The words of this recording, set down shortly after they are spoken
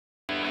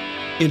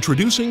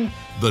Introducing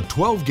the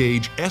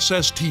 12-gauge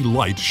SST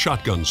Lite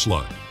Shotgun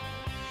Slug.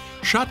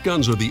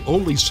 Shotguns are the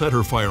only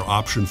centerfire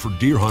option for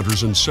deer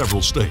hunters in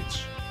several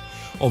states.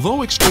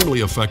 Although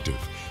extremely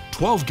effective,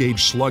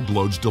 12-gauge slug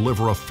loads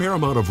deliver a fair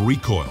amount of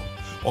recoil,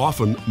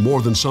 often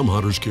more than some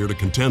hunters care to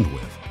contend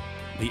with.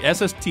 The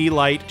SST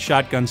Lite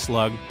Shotgun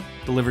Slug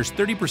delivers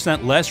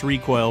 30% less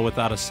recoil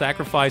without a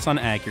sacrifice on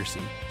accuracy.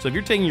 So if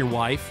you're taking your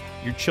wife,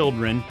 your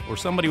children, or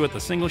somebody with a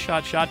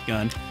single-shot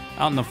shotgun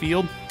out in the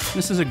field,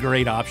 this is a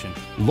great option.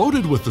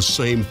 Loaded with the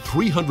same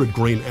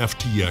 300-grain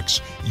FTX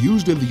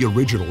used in the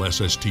original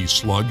SST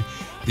Slug,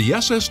 the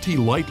SST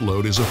Lite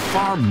load is a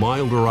far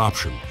milder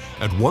option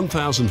at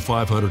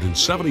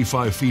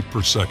 1,575 feet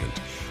per second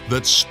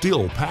that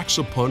still packs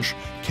a punch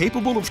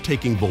capable of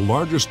taking the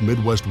largest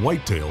Midwest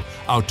whitetail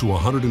out to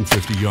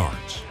 150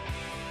 yards.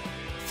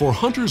 For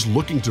hunters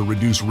looking to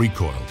reduce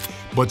recoil,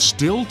 but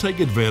still take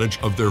advantage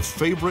of their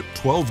favorite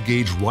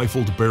 12-gauge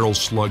rifled barrel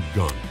slug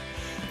gun,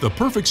 the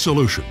perfect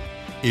solution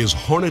is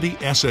Hornady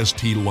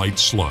SST Lite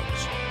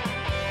slugs.